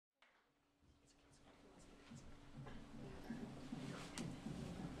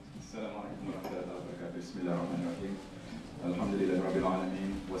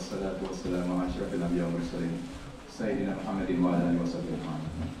أشرف الأنبياء والمرسلين سيدنا محمد وعلى آله وصحبه أجمعين.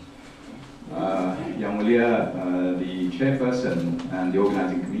 Yang Mulia, the chairperson and the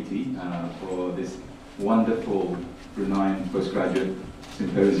organizing committee for this wonderful Brunei postgraduate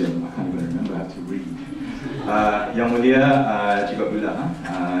symposium. I can't even remember how to read. Yang Mulia Cibabula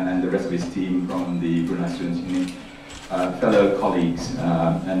and the rest of his team from the Brunei Students' Union, fellow colleagues,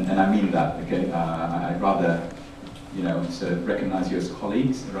 and I mean that. Okay, I'd rather sort of recognize you as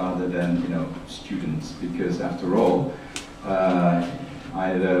colleagues rather than students, because after all,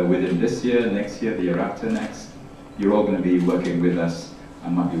 either within this year, next year, the year after next, you're all going to be working with us. I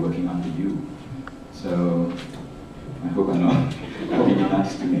might be working under you. So I hope I'm not being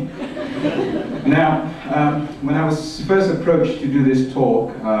nice to me. Now, when I was first approached to do this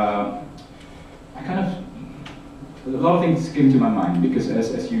talk, a lot of things came to my mind, because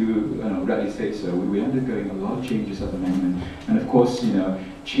as you rightly say so, we're undergoing a lot of changes at the moment. And of course,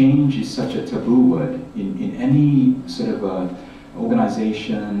 change is such a taboo word in any sort of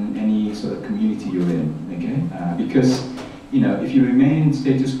organization, any sort of community you're in, okay? Because, if you remain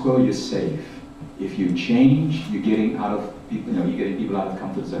status quo, you're safe. If you change, you're getting out of people, you're getting people out of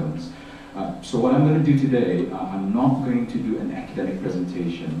comfort zones. So what I'm going to do today, I'm not going to do an academic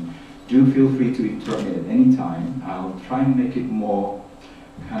presentation. Do feel free to interrupt me at any time. I'll try and make it more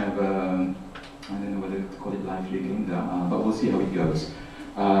kind of, I don't know whether to call it lively, but we'll see how it goes.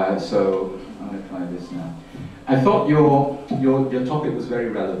 So I'm going to try this now. I thought your topic was very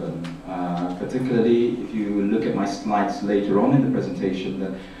relevant, particularly if you look at my slides later on in the presentation,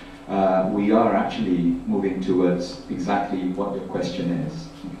 that we are actually moving towards exactly what your question is.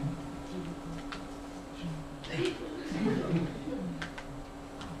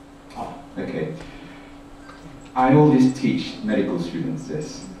 Okay. I always teach medical students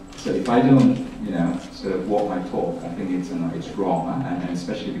this. So if I don't, sort of walk my talk, I think it's wrong, and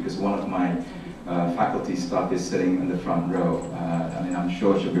especially because one of my faculty staff is sitting in the front row. I mean, I'm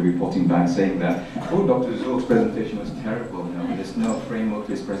sure she'll be reporting back saying that, oh, Dr. Zul's presentation was terrible. There's no framework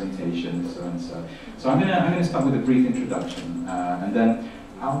to his presentation, so and so. So I'm gonna start with a brief introduction, and then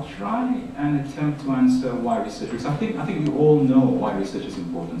I'll try and attempt to answer why research. Because I think you all know why research is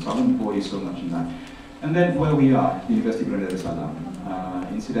important, so I won't bore you so much in that. And then where we are, the University of Brunei Darussalam.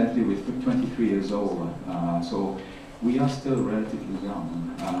 Incidentally, we're 23 years old, so we are still relatively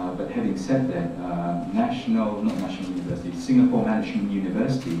young. But having said that, not National University, Singapore Management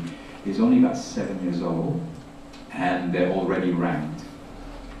University is only about 7 years old, and they're already ranked.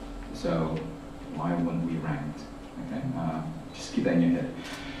 So why weren't we ranked? Okay, just keep that in your head.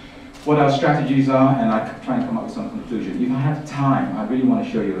 What our strategies are, and I try and come up with some conclusion. If I have time, I really want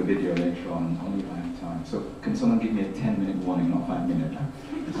to show you a video later on, only if I have time. So can someone give me a 10-minute warning, not 5 minutes,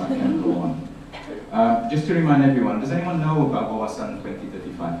 so I can go on. Just to remind everyone, does anyone know about Wawasan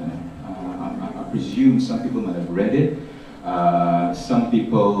 2035? I presume some people might have read it, some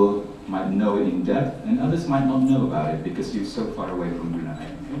people might know it in depth, and others might not know about it because you're so far away from Brunei.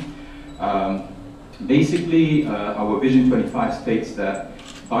 Okay? Basically, our Vision 25 states that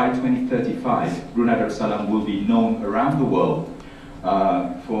by 2035, Brunei Darussalam will be known around the world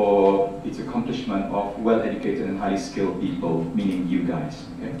for its accomplishment of well-educated and highly skilled people, meaning you guys,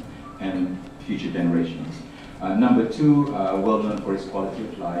 okay, and future generations. Number two, well known for its quality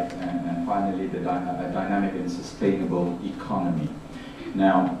of life, and finally, the dynamic and sustainable economy.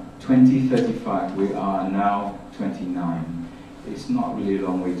 Now, 2035, we are now 29. It's not really a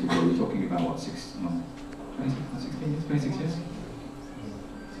long way to go. We're talking about what, 26 years?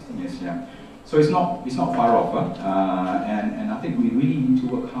 16 years, yeah. So it's not far off, and I think we really need to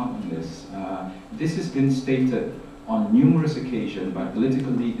work hard on this. This has been stated on numerous occasions by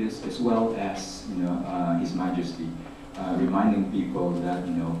political leaders as well as His Majesty, reminding people that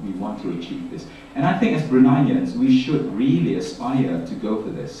we want to achieve this. And I think as Bruneians, we should really aspire to go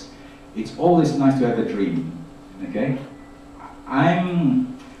for this. It's always nice to have a dream. Okay,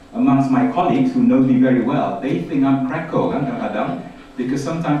 I'm amongst my colleagues who know me very well. They think I'm cracko, Adam, because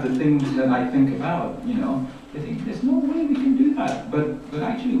sometimes the things that I think about, they think there's no way we can do that, but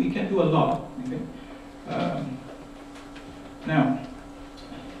actually we can do a lot. Okay. Now,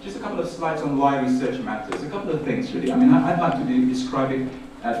 just a couple of slides on why research matters. A couple of things, really. I mean, I'd like to describe it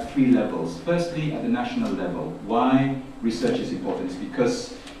at 3 levels. Firstly, at the national level, why research is important is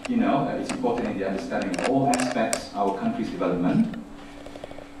because, it's important in the understanding of all aspects of our country's development.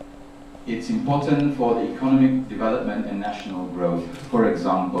 It's important for the economic development and national growth. For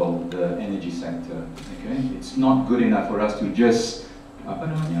example, the energy sector. Okay, it's not good enough for us to just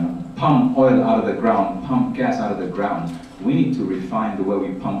pump oil out of the ground, pump gas out of the ground. We need to refine the way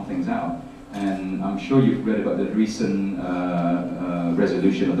we pump things out. And I'm sure you've read about the recent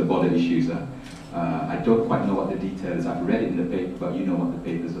resolution of the border issues. I don't quite know what the details. I've read it in the paper, but you know what the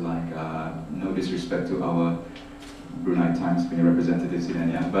papers are like. No disrespect to our Brunei Times being representatives in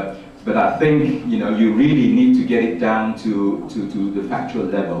India, but I think you really need to get it down to the factual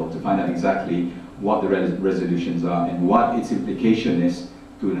level to find out exactly what the resolutions are and what its implication is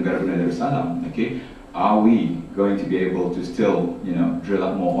to Negara Brunei Darussalam. Okay, are we going to be able to still drill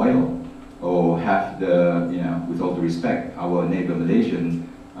up more oil, or have the with all due respect, our neighbor Malaysian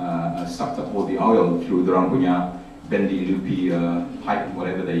sucked up all the oil through the orang punya bendy loopy pipe,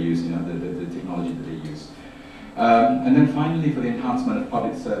 whatever they use, the technology that they use. And then finally, for the enhancement of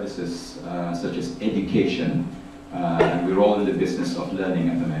public services such as education, and we're all in the business of learning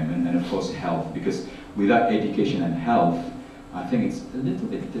at the moment, and of course health, because without education and health, I think it's a little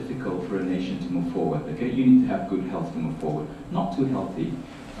bit difficult for a nation to move forward. Okay, you need to have good health to move forward, not too healthy.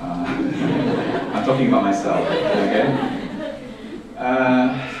 I'm talking about myself. Okay.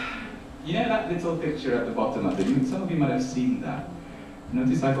 That little picture at the bottom of some of you might have seen that.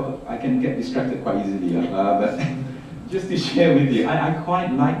 Notice I can get distracted quite easily, but just to share with you, I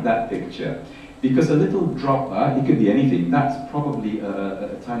quite like that picture, because a little drop, it could be anything, that's probably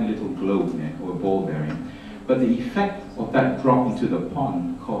a tiny little globe or a ball bearing, but the effect of that drop into the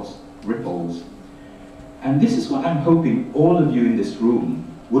pond caused ripples. And this is what I'm hoping all of you in this room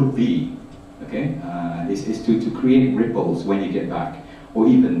would be, okay, is to create ripples when you get back, or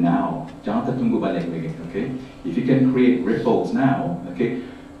even now. Jangan tertunggu balik lagi, okay? If you can create ripples now, okay,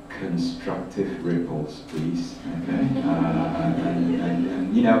 constructive ripples, please, okay?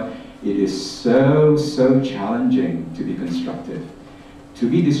 And it is so challenging to be constructive. To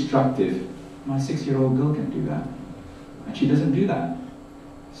be destructive, my 6-year-old girl can do that, and she doesn't do that.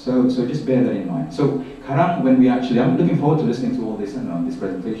 So just bear that in mind. So, Karang, when I'm looking forward to listening to all this and this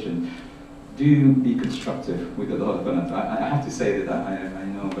presentation. Do be constructive with a lot of Banat. I have to say that I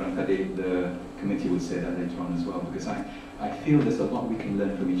know barangkali the committee would say that later on as well, because I feel there's a lot we can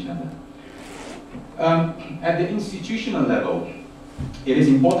learn from each other. At the institutional level, it is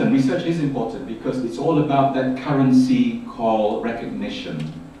important, research is important, because it's all about that currency called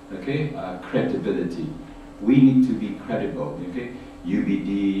recognition, okay, credibility. We need to be credible, okay?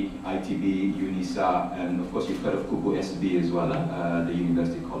 UBD, ITB, UNISA, and of course you've heard of Kubu SB as well, the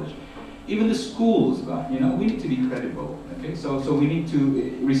University College. Even the schools, we need to be credible, okay? So we need to,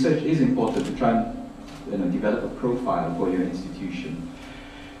 research is important to try and develop a profile for your institution.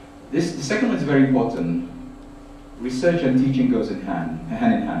 The second one is very important. Research and teaching goes hand in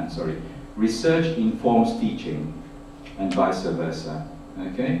hand, sorry. Research informs teaching, and vice versa,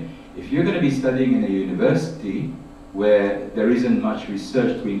 okay? If you're going to be studying in a university where there isn't much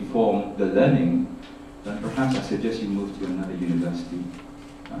research to inform the learning, then perhaps I suggest you move to another university.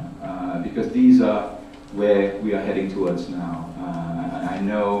 Because these are where we are heading towards now. And I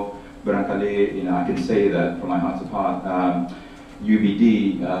know, barangkali, I can say that from my heart of heart,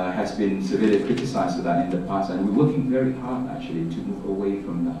 UBD has been severely criticized for that in the past, and we're working very hard actually to move away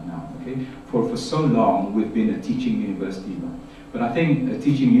from that now. Okay, for so long we've been a teaching university, but I think a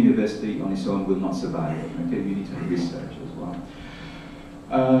teaching university on its own will not survive. Okay, we need to have research as well.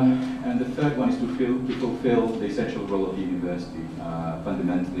 And the third one is to fulfill the essential role of the university,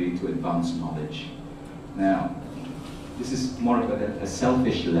 fundamentally to advance knowledge. Now, this is more of a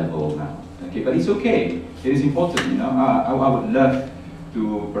selfish level now, okay? But it's okay. It is important, I would love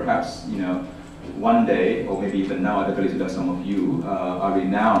to perhaps, one day, or maybe even now, I believe that some of you are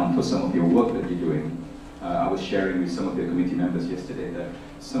renowned for some of your work that you're doing. I was sharing with some of your committee members yesterday that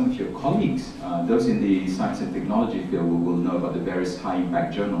some of your colleagues, those in the science and technology field will know about the various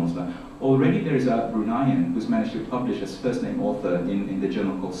high-impact journals. Already there is a Bruneian who's managed to publish as first-name author in the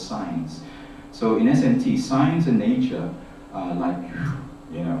journal called Science. So in SNT, science and nature are like,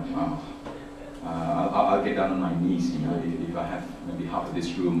 I'll get down on my knees, if I have maybe half of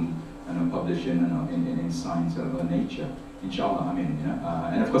this room publishing in science or nature. Inshallah,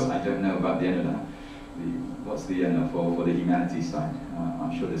 and of course I don't know about the end of that. What's the end for the humanities side?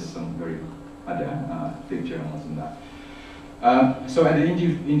 I'm sure there's some very other big journals in that. So at the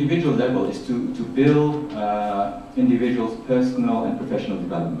individual level is to build individuals' personal and professional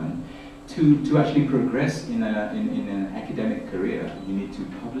development. To actually progress in an academic career, you need to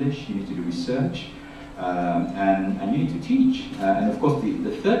publish, you need to do research, and you need to teach. And of course,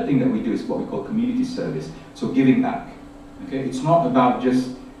 the third thing that we do is what we call community service, so giving back. Okay, it's not about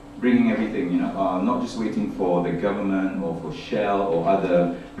just bringing everything, not just waiting for the government or for Shell or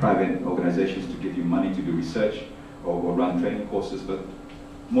other private organizations to give you money to do research or run training courses, but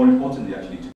more importantly, actually to